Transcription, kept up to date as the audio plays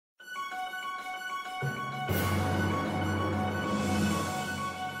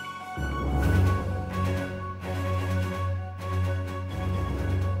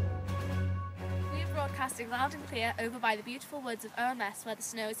broadcasting loud and clear over by the beautiful woods of OMS where the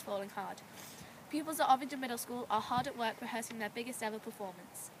snow is falling hard. Pupils at Ovington Middle School are hard at work rehearsing their biggest ever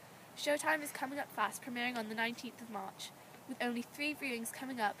performance. Showtime is coming up fast, premiering on the 19th of March. With only 3 viewings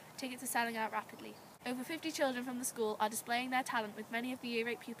coming up, tickets are selling out rapidly. Over 50 children from the school are displaying their talent, with many of the Year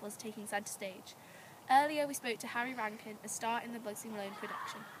 8 pupils taking centre stage. Earlier we spoke to Harry Rankin, a star in the Bugsy Malone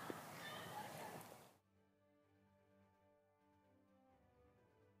production.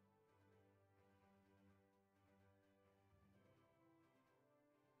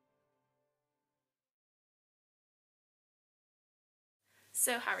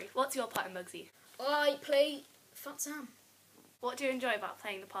 So Harry, what's your part in Bugsy? I play Fat Sam. What do you enjoy about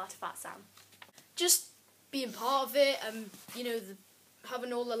playing the part of Fat Sam? Just being part of it,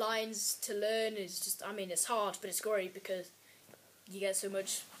 having all the lines to learn is just, it's hard, but it's great because you get so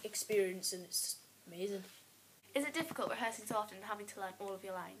much experience and it's just amazing. Is it difficult rehearsing so often and having to learn all of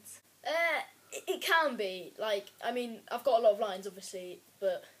your lines? It can be. I've got a lot of lines, obviously,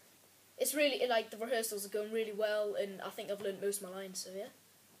 but it's really, the rehearsals are going really well, and I think I've learned most of my lines, so yeah.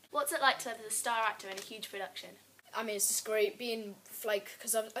 What's it like to live as a star actor in a huge production? It's just great being,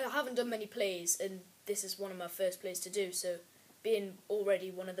 because I haven't done many plays, and this is one of my first plays to do, so being already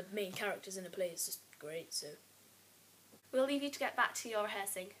one of the main characters in a play is just great, so. We'll leave you to get back to your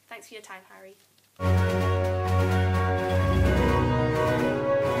rehearsing. Thanks for your time, Harry.